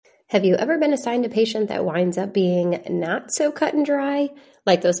Have you ever been assigned a patient that winds up being not so cut and dry?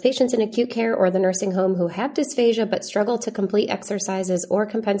 Like those patients in acute care or the nursing home who have dysphagia but struggle to complete exercises or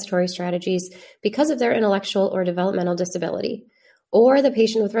compensatory strategies because of their intellectual or developmental disability. Or the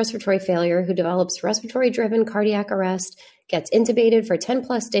patient with respiratory failure who develops respiratory-driven cardiac arrest, gets intubated for 10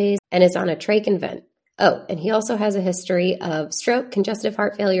 plus days, and is on a trach and vent. Oh, and he also has a history of stroke, congestive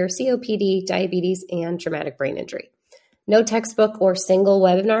heart failure, COPD, diabetes, and traumatic brain injury. No textbook or single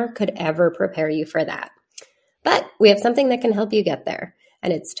webinar could ever prepare you for that. But we have something that can help you get there,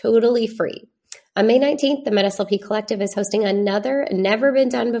 and it's totally free. On May 19th, the MedSLP Collective is hosting another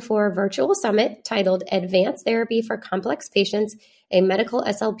never-been-done-before virtual summit titled Advanced Therapy for Complex Patients, a Medical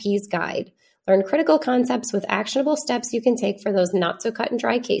SLP's Guide. Learn critical concepts with actionable steps you can take for those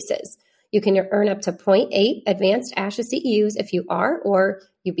not-so-cut-and-dry cases. You can earn up to 0.8 advanced ASHA CEUs if you are or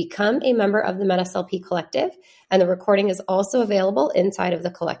you become a member of the MedSLP Collective, and the recording is also available inside of the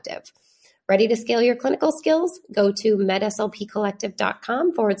collective. Ready to scale your clinical skills? Go to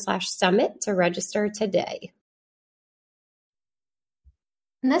medslpcollective.com/summit to register today.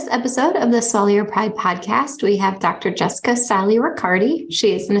 In this episode of the Swallow Your Pride podcast, we have Dr. Jessica Sali-Riccardi.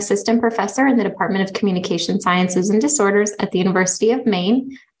 She is an assistant professor in the Department of Communication Sciences and Disorders at the University of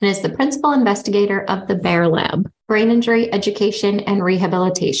Maine and is the principal investigator of the Bear Lab, Brain Injury Education and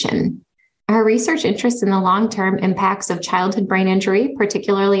Rehabilitation. Her research interests in the long-term impacts of childhood brain injury,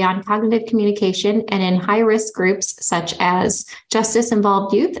 particularly on cognitive communication and in high-risk groups such as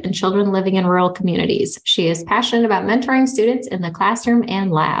justice-involved youth and children living in rural communities. She is passionate about mentoring students in the classroom and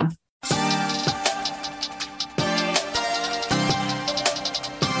lab.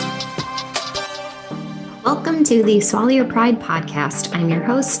 Welcome to the Swallow Your Pride podcast. I'm your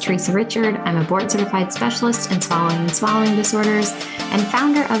host, Teresa Richard. I'm a board-certified specialist in swallowing and swallowing disorders and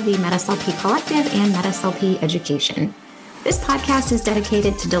founder of the MedSLP Collective and MedSLP Education. This podcast is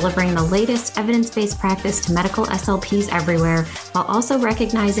dedicated to delivering the latest evidence-based practice to medical SLPs everywhere, while also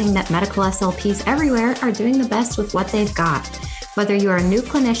recognizing that medical SLPs everywhere are doing the best with what they've got. Whether you are a new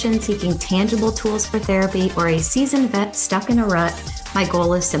clinician seeking tangible tools for therapy or a seasoned vet stuck in a rut, my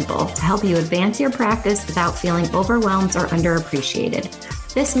goal is simple: to help you advance your practice without feeling overwhelmed or underappreciated.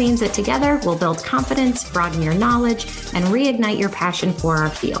 This means that together we'll build confidence, broaden your knowledge, and reignite your passion for our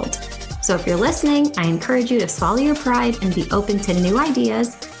field. So if you're listening, I encourage you to swallow your pride and be open to new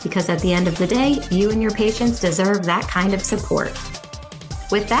ideas, because at the end of the day, you and your patients deserve that kind of support.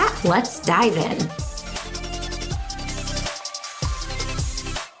 With that, let's dive in.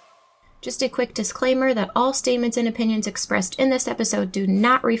 Just a quick disclaimer that all statements and opinions expressed in this episode do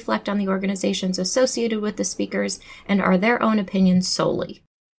not reflect on the organizations associated with the speakers and are their own opinions solely.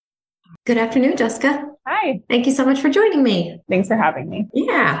 Good afternoon, Jessica. Hi. Thank you so much for joining me. Thanks for having me.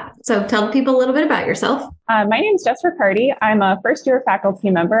 Yeah. So tell people a little bit about yourself. My name is Jessica Riccardi. I'm a first-year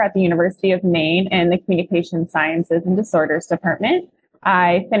faculty member at the University of Maine in the Communication Sciences and Disorders Department.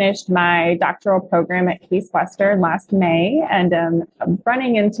 I finished my doctoral program at Case Western last May, and I'm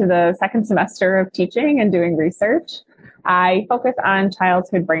running into the second semester of teaching and doing research. I focus on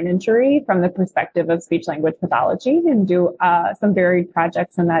childhood brain injury from the perspective of speech-language pathology and do some varied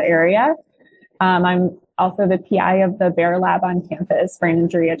projects in that area. I'm also the PI of the Bear Lab on campus, Brain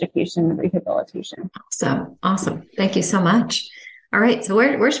Injury Education and Rehabilitation. Awesome. Thank you so much. All right. So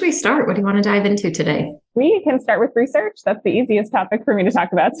where should we start? What do you want to dive into today? We can start with research. That's the easiest topic for me to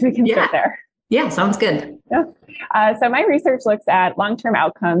talk about, so we can start there. Yeah, sounds good. Yeah. So my research looks at long-term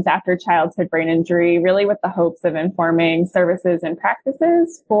outcomes after childhood brain injury, really with the hopes of informing services and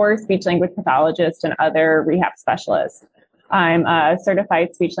practices for speech-language pathologists and other rehab specialists. I'm a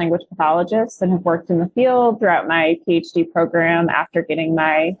certified speech-language pathologist and have worked in the field throughout my PhD program after getting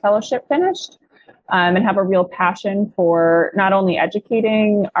my fellowship finished. And have a real passion for not only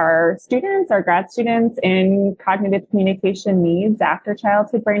educating our students, our grad students, in cognitive communication needs after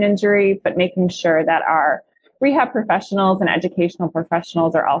childhood brain injury, but making sure that our rehab professionals and educational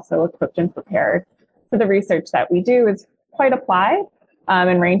professionals are also equipped and prepared. So the research that we do is quite applied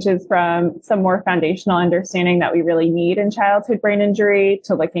and ranges from some more foundational understanding that we really need in childhood brain injury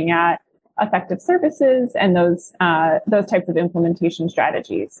to looking at effective services and those types of implementation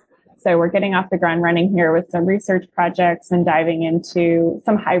strategies. So we're getting off the ground running here with some research projects and diving into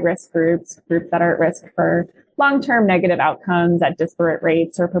some high-risk groups that are at risk for long-term negative outcomes at disparate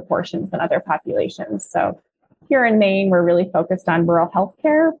rates or proportions than other populations. So here in Maine, we're really focused on rural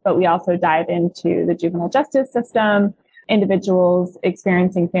healthcare, but we also dive into the juvenile justice system, individuals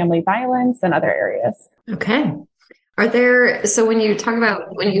experiencing family violence, and other areas. Okay. So when you talk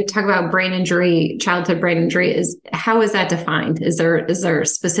about brain injury, childhood brain injury, how is that defined? Is there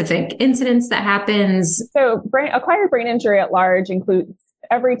specific incidents that happens? So acquired brain injury at large includes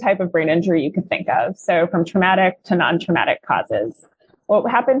every type of brain injury you could think of. So from traumatic to non-traumatic causes. What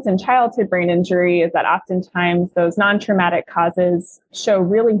happens in childhood brain injury is that oftentimes those non-traumatic causes show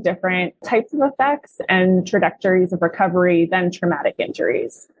really different types of effects and trajectories of recovery than traumatic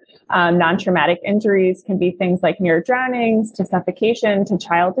injuries. Non-traumatic injuries can be things like near drownings to suffocation to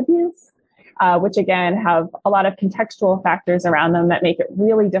child abuse, which again have a lot of contextual factors around them that make it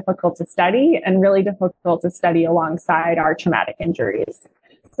really difficult to study and really difficult to study alongside our traumatic injuries.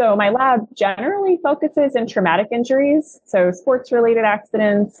 So my lab generally focuses in traumatic injuries, so sports-related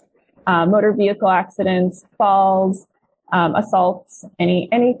accidents, motor vehicle accidents, falls, assaults,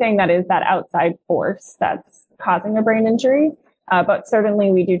 anything that is that outside force that's causing a brain injury. But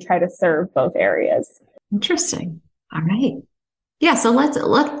certainly we do try to serve both areas. Interesting. All right. Yeah. So let's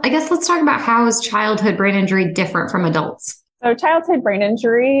talk about how is childhood brain injury different from adults? So childhood brain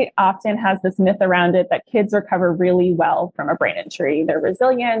injury often has this myth around it that kids recover really well from a brain injury. They're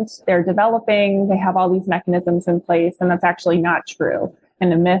resilient, they're developing, they have all these mechanisms in place, and that's actually not true.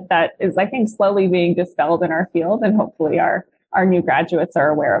 And a myth that is, I think, slowly being dispelled in our field, and hopefully our new graduates are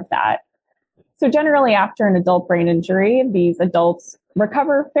aware of that. So generally after an adult brain injury, these adults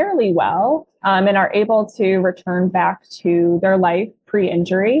recover fairly well and are able to return back to their life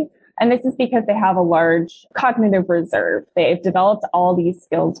pre-injury. And this is because they have a large cognitive reserve. They've developed all these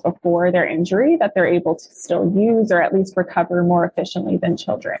skills before their injury that they're able to still use or at least recover more efficiently than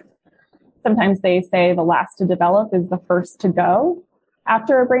children. Sometimes they say the last to develop is the first to go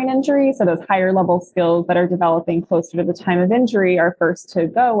after a brain injury. So those higher level skills that are developing closer to the time of injury are first to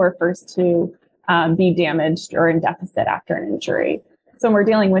go or first to be damaged or in deficit after an injury. So when we're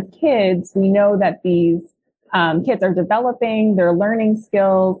dealing with kids, we know that these kids are developing, they're learning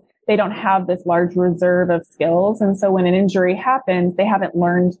skills. They don't have this large reserve of skills. And so when an injury happens, they haven't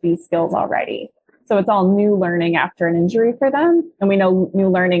learned these skills already. So it's all new learning after an injury for them. And we know new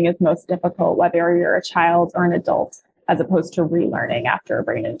learning is most difficult, whether you're a child or an adult, as opposed to relearning after a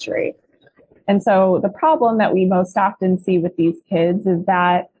brain injury. And so the problem that we most often see with these kids is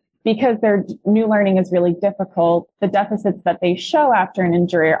that because their new learning is really difficult, the deficits that they show after an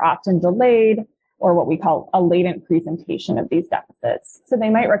injury are often delayed, or what we call a latent presentation of these deficits. So they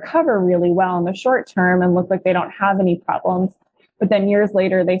might recover really well in the short term and look like they don't have any problems, but then years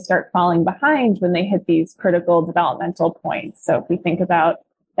later, they start falling behind when they hit these critical developmental points. So if we think about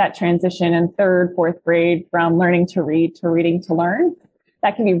that transition in third, fourth grade from learning to read to reading to learn,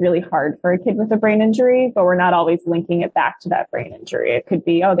 that can be really hard for a kid with a brain injury, but we're not always linking it back to that brain injury. It could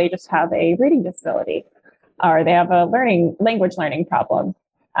be, oh, they just have a reading disability, or they have a language learning problem.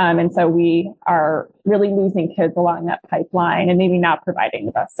 And so we are really losing kids along that pipeline and maybe not providing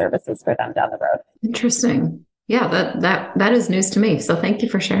the best services for them down the road. Interesting. Yeah, that is news to me. So thank you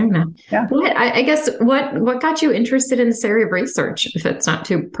for sharing that. Yeah. What got you interested in this area of research, if it's not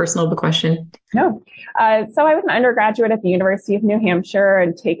too personal of a question? No. So I was an undergraduate at the University of New Hampshire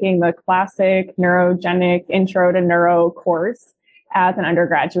and taking the classic neurogenic intro to neuro course as an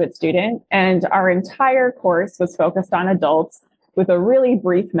undergraduate student. And our entire course was focused on adults with a really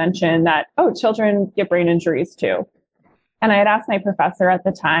brief mention that, oh, children get brain injuries too. And I had asked my professor at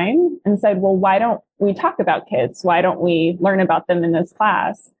the time and said, well, why don't we talk about kids? Why don't we learn about them in this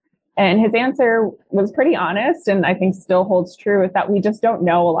class? And his answer was pretty honest, and I think still holds true, is that we just don't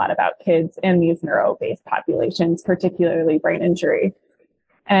know a lot about kids in these neuro-based populations, particularly brain injury.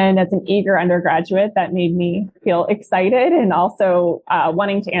 And as an eager undergraduate, that made me feel excited and also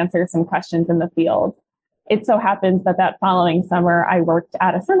wanting to answer some questions in the field. It so happens that following summer, I worked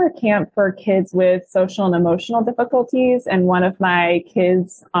at a summer camp for kids with social and emotional difficulties. And one of my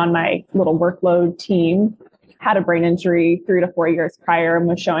kids on my little workload team had a brain injury 3 to 4 years prior and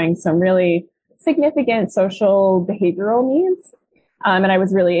was showing some really significant social behavioral needs. And I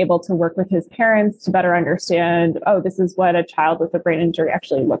was really able to work with his parents to better understand, oh, this is what a child with a brain injury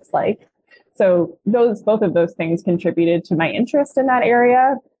actually looks like. So both of those things contributed to my interest in that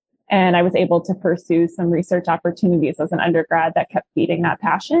area. And I was able to pursue some research opportunities as an undergrad that kept feeding that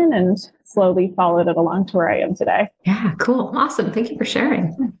passion and slowly followed it along to where I am today. Yeah, cool. Awesome. Thank you for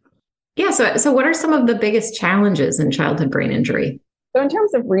sharing. Yeah. So what are some of the biggest challenges in childhood brain injury? So in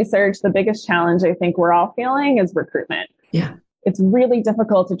terms of research, the biggest challenge I think we're all feeling is recruitment. Yeah. It's really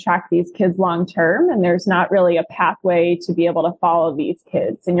difficult to track these kids long term, and there's not really a pathway to be able to follow these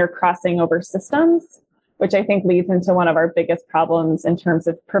kids, and you're crossing over systems, which I think leads into one of our biggest problems in terms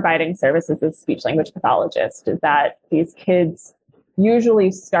of providing services as speech language pathologist, is that these kids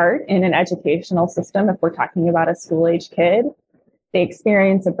usually start in an educational system. If we're talking about a school age kid, they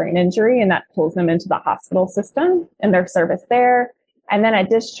experience a brain injury and that pulls them into the hospital system and their service there. And then at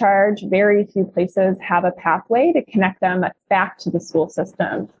discharge, very few places have a pathway to connect them back to the school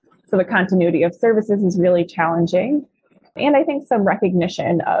system. So the continuity of services is really challenging. And I think some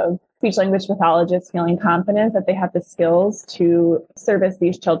recognition of speech language pathologists feeling confident that they have the skills to service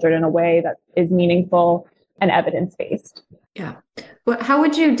these children in a way that is meaningful and evidence-based. Yeah. Well, how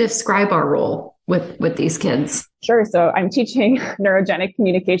would you describe our role with these kids? Sure. So I'm teaching neurogenic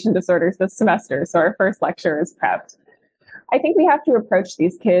communication disorders this semester. So our first lecture is prepped. I think we have to approach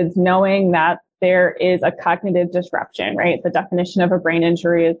these kids knowing that there is a cognitive disruption, right? The definition of a brain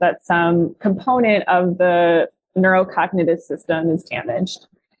injury is that some component of the neurocognitive system is damaged.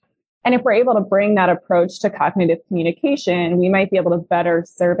 And if we're able to bring that approach to cognitive communication, we might be able to better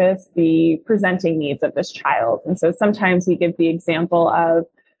service the presenting needs of this child. And so sometimes we give the example of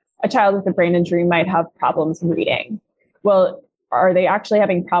a child with a brain injury might have problems reading. Well, are they actually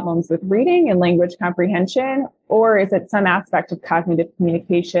having problems with reading and language comprehension? Or is it some aspect of cognitive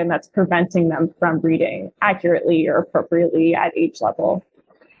communication that's preventing them from reading accurately or appropriately at age level?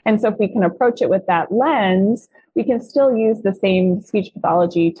 And so if we can approach it with that lens, we can still use the same speech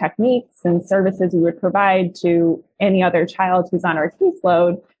pathology techniques and services we would provide to any other child who's on our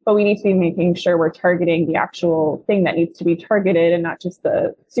caseload, but we need to be making sure we're targeting the actual thing that needs to be targeted and not just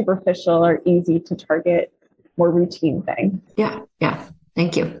the superficial or easy to target, more routine thing. Yeah.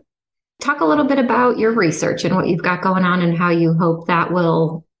 Thank you. Talk a little bit about your research and what you've got going on and how you hope that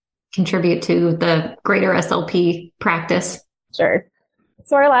will contribute to the greater SLP practice. Sure.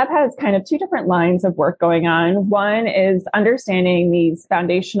 So our lab has kind of two different lines of work going on. One is understanding these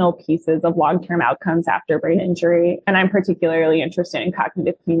foundational pieces of long-term outcomes after brain injury, and I'm particularly interested in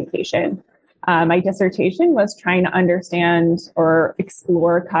cognitive communication. My dissertation was trying to understand or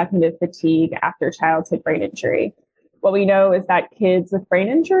explore cognitive fatigue after childhood brain injury. What we know is that kids with brain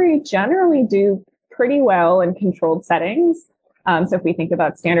injury generally do pretty well in controlled settings. So if we think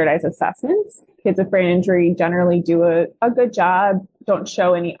about standardized assessments, kids with brain injury generally do a good job, don't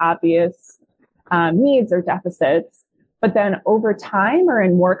show any obvious needs or deficits. But then over time or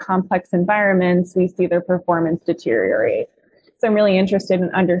in more complex environments, we see their performance deteriorate. So I'm really interested in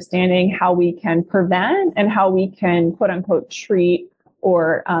understanding how we can prevent and how we can, quote unquote, treat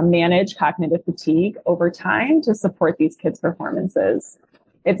or manage cognitive fatigue over time to support these kids' performances.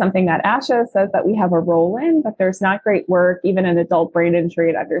 It's something that ASHA says that we have a role in, but there's not great work, even in adult brain injury,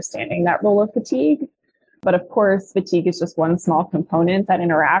 at understanding that role of fatigue. But of course, fatigue is just one small component that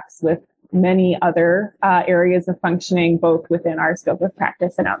interacts with many other areas of functioning, both within our scope of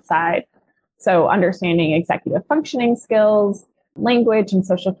practice and outside. So understanding executive functioning skills, language and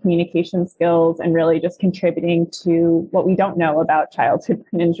social communication skills, and really just contributing to what we don't know about childhood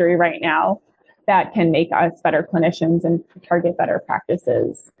brain injury right now that can make us better clinicians and target better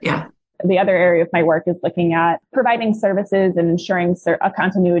practices. Yeah. The other area of my work is looking at providing services and ensuring a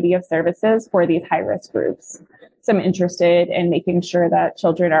continuity of services for these high-risk groups. So I'm interested in making sure that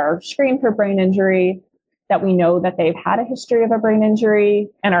children are screened for brain injury, that we know that they've had a history of a brain injury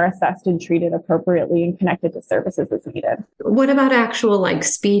and are assessed and treated appropriately and connected to services as needed. What about actual like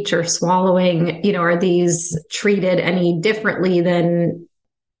speech or swallowing? Are these treated any differently than,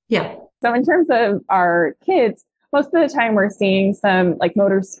 yeah. So in terms of our kids, most of the time we're seeing some like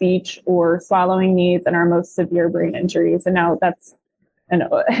motor speech or swallowing needs in our most severe brain injuries. And now that's an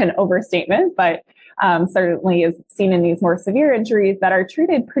overstatement, but certainly is seen in these more severe injuries that are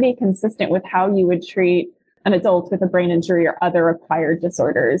treated pretty consistent with how you would treat an adult with a brain injury or other acquired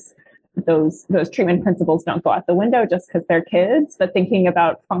disorders. Those treatment principles don't go out the window just because they're kids, but thinking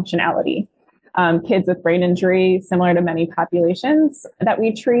about functionality. Kids with brain injury, similar to many populations that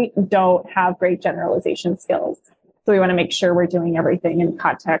we treat, don't have great generalization skills. So we want to make sure we're doing everything in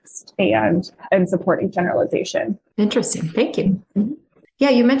context and supporting generalization. Interesting. Thank you. Mm-hmm. Yeah,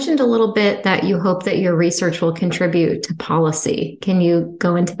 you mentioned a little bit that you hope that your research will contribute to policy. Can you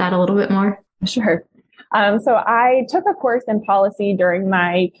go into that a little bit more? Sure. So I took a course in policy during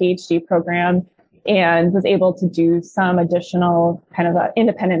my PhD program and was able to do some additional kind of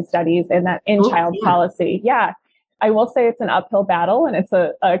independent studies in child policy. Yeah, I will say it's an uphill battle and it's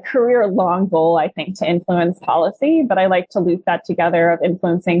a career-long goal, I think, to influence policy. But I like to loop that together of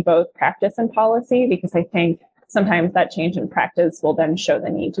influencing both practice and policy because I think sometimes that change in practice will then show the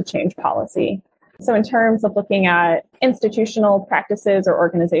need to change policy. So in terms of looking at institutional practices or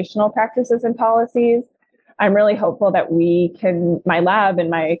organizational practices and policies, I'm really hopeful that my lab and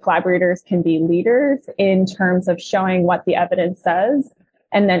my collaborators can be leaders in terms of showing what the evidence says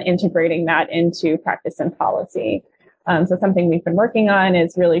and then integrating that into practice and policy. So something we've been working on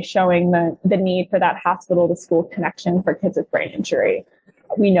is really showing the need for that hospital to school connection for kids with brain injury.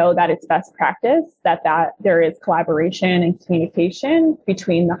 we know that it's best practice that there is collaboration and communication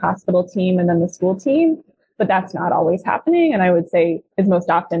between the hospital team and then the school team, but that's not always happening. And I would say is most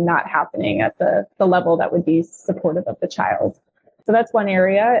often not happening at the level that would be supportive of the child. So that's one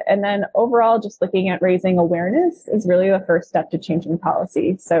area. And then overall, just looking at raising awareness is really the first step to changing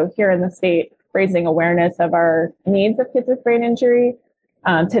policy. So here in the state, raising awareness of our needs of kids with brain injury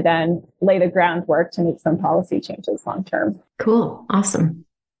to then lay the groundwork to make some policy changes long term. Cool. Awesome.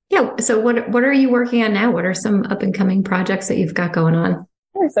 Yeah. So what are you working on now? What are some up and coming projects that you've got going on?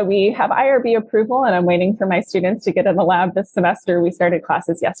 So we have IRB approval, and I'm waiting for my students to get in the lab this semester. We started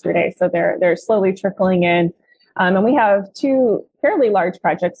classes yesterday, so they're slowly trickling in. And we have two fairly large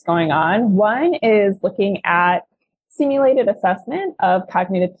projects going on. One is looking at simulated assessment of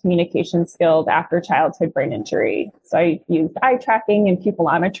cognitive communication skills after childhood brain injury. So I used eye tracking and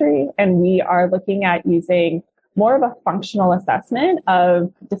pupillometry, and we are looking at using more of a functional assessment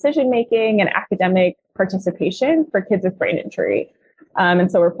of decision-making and academic participation for kids with brain injury.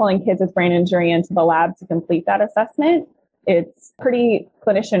 And so we're pulling kids with brain injury into the lab to complete that assessment. It's pretty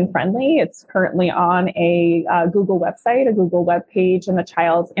clinician friendly. It's currently on a Google website, a Google web page, and the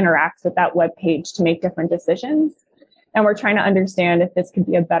child interacts with that web page to make different decisions. And we're trying to understand if this could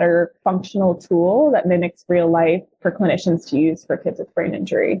be a better functional tool that mimics real life for clinicians to use for kids with brain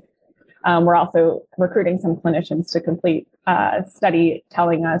injury. We're also recruiting some clinicians to complete a study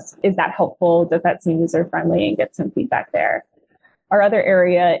telling us, is that helpful? Does that seem user friendly? And get some feedback there. Our other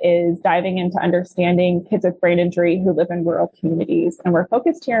area is diving into understanding kids with brain injury who live in rural communities. And we're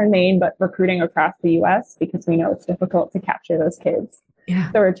focused here in Maine, but recruiting across the US because we know it's difficult to capture those kids. Yeah.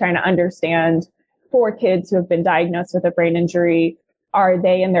 So we're trying to understand for kids who have been diagnosed with a brain injury, are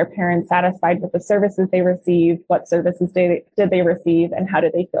they and their parents satisfied with the services they received? What services did they receive? And how do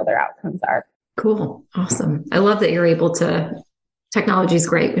they feel their outcomes are? Cool. Awesome. I love that you're able to, technology is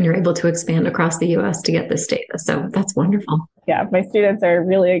great when you're able to expand across the US to get this data. So that's wonderful. Yeah, my students are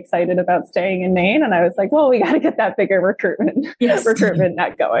really excited about staying in Maine. And I was like, well, we got to get that bigger recruitment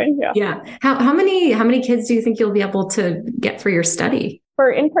net going. Yeah. Yeah. How many kids do you think you'll be able to get for your study? For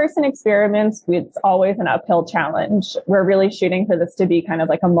in-person experiments, it's always an uphill challenge. We're really shooting for this to be kind of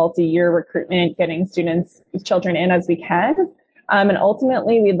like a multi-year recruitment, getting children in as we can. And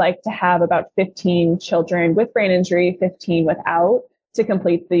ultimately, we'd like to have about 15 children with brain injury, 15 without, to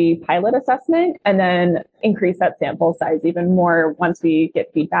complete the pilot assessment and then increase that sample size even more once we get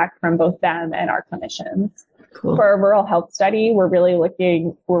feedback from both them and our clinicians. Cool. For a rural health study, we're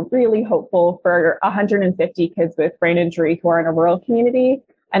really hopeful for 150 kids with brain injury who are in a rural community,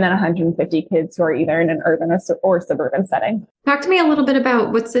 and then 150 kids who are either in an urban or suburban setting. Talk to me a little bit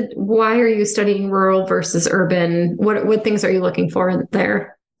about why are you studying rural versus urban? What things are you looking for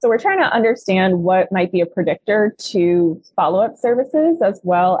there? So we're trying to understand what might be a predictor to follow-up services as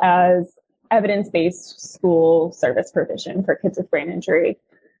well as evidence-based school service provision for kids with brain injury.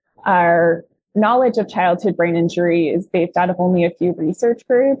 Our knowledge of childhood brain injury is based out of only a few research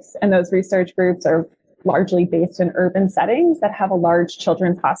groups, and those research groups are largely based in urban settings that have a large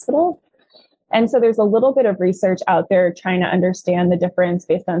children's hospital. And so there's a little bit of research out there trying to understand the difference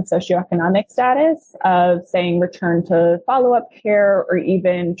based on socioeconomic status of saying return to follow-up care or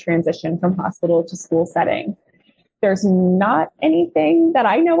even transition from hospital to school setting. There's not anything that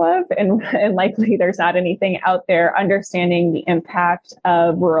I know of, and likely there's not anything out there understanding the impact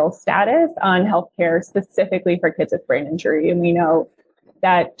of rural status on healthcare, specifically for kids with brain injury. And we know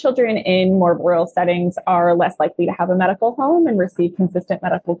that children in more rural settings are less likely to have a medical home and receive consistent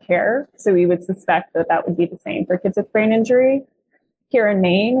medical care. So we would suspect that that would be the same for kids with brain injury. Here in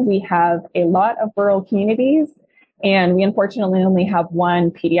Maine, we have a lot of rural communities, and we unfortunately only have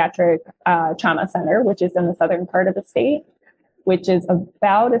one pediatric trauma center, which is in the southern part of the state, which is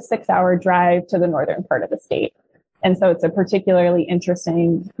about a 6-hour drive to the northern part of the state. And so it's a particularly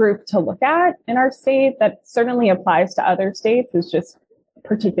interesting group to look at in our state that certainly applies to other states. It's just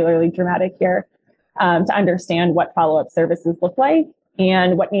particularly dramatic here to understand what follow-up services look like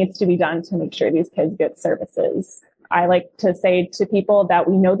and what needs to be done to make sure these kids get services. I like to say to people that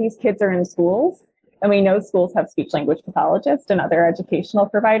we know these kids are in schools, and we know schools have speech language pathologists and other educational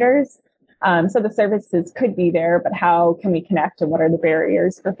providers. So the services could be there, but how can we connect and what are the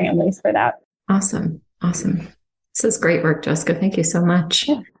barriers for families for that? Awesome. This is great work, Jessica. Thank you so much.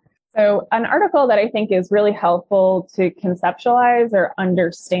 Yeah. So an article that I think is really helpful to conceptualize or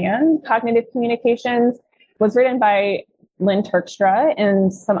understand cognitive communications was written by Lynn Terkstra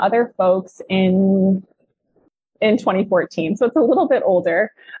and some other folks in 2014. So it's a little bit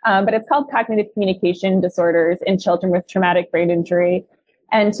older, but it's called Cognitive Communication Disorders in Children with Traumatic Brain Injury.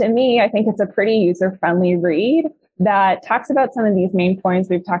 And to me, I think it's a pretty user-friendly read that talks about some of these main points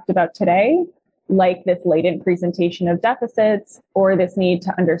we've talked about today, like this latent presentation of deficits or this need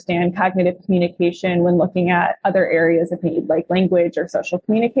to understand cognitive communication when looking at other areas of need, like language or social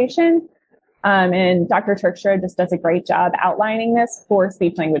communication. And Dr. Turkstra just does a great job outlining this for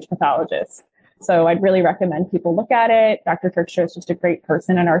speech-language pathologists. So I'd really recommend people look at it. Dr. Turkstra is just a great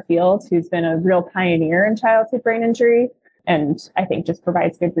person in our field who's been a real pioneer in childhood brain injury, and I think just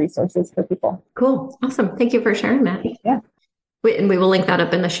provides good resources for people. Cool. Awesome. Thank you for sharing that. Yeah. And we will link that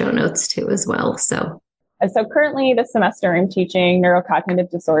up in the show notes too as well. So currently this semester I'm teaching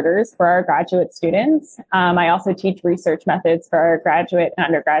neurocognitive disorders for our graduate students. I also teach research methods for our graduate and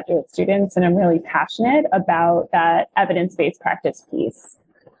undergraduate students, and I'm really passionate about that evidence-based practice piece.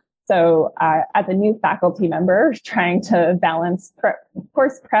 So as a new faculty member, trying to balance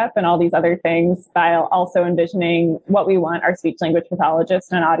course prep and all these other things, while also envisioning what we want our speech-language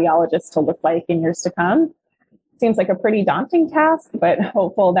pathologists and audiologists to look like in years to come. Seems like a pretty daunting task, but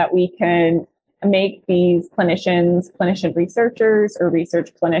hopeful that we can make these clinician researchers or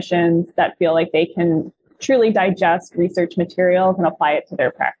research clinicians that feel like they can truly digest research materials and apply it to their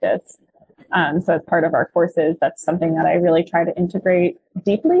practice. So as part of our courses, that's something that I really try to integrate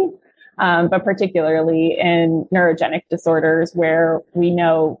deeply, but particularly in neurogenic disorders where we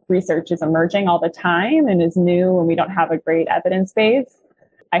know research is emerging all the time and is new and we don't have a great evidence base.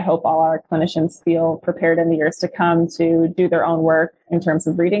 I hope all our clinicians feel prepared in the years to come to do their own work in terms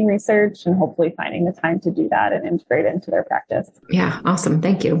of reading research and hopefully finding the time to do that and integrate it into their practice. Yeah, awesome.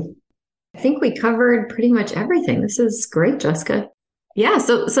 Thank you. I think we covered pretty much everything. This is great, Jessica. Yeah,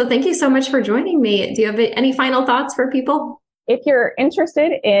 so thank you so much for joining me. Do you have any final thoughts for people? If you're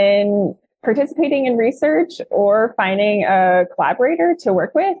interested in participating in research or finding a collaborator to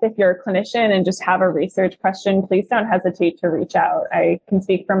work with, if you're a clinician and just have a research question, please don't hesitate to reach out. I can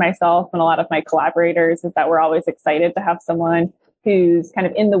speak for myself and a lot of my collaborators is that we're always excited to have someone who's kind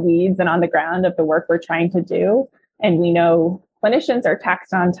of in the weeds and on the ground of the work we're trying to do. And we know clinicians are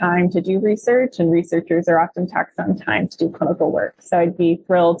taxed on time to do research, and researchers are often taxed on time to do clinical work. So I'd be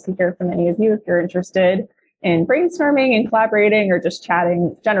thrilled to hear from any of you if you're interested in brainstorming and collaborating or just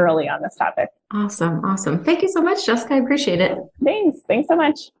chatting generally on this topic. Awesome. Thank you so much, Jessica. I appreciate it. Thanks so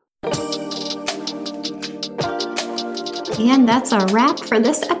much. And that's a wrap for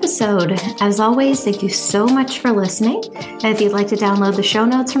this episode. As always, thank you so much for listening. And if you'd like to download the show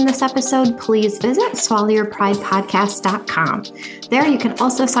notes from this episode, please visit swallowyourpridepodcast.com. There you can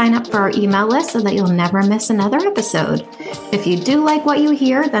also sign up for our email list so that you'll never miss another episode. If you do like what you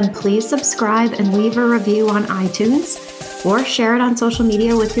hear, then please subscribe and leave a review on iTunes or share it on social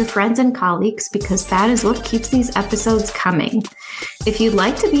media with your friends and colleagues, because that is what keeps these episodes coming. If you'd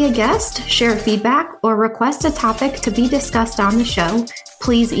like to be a guest, share feedback, or request a topic to be discussed on the show,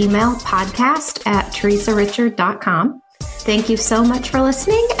 please email podcast@teresarichard.com. Thank you so much for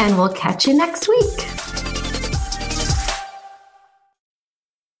listening, and we'll catch you next week.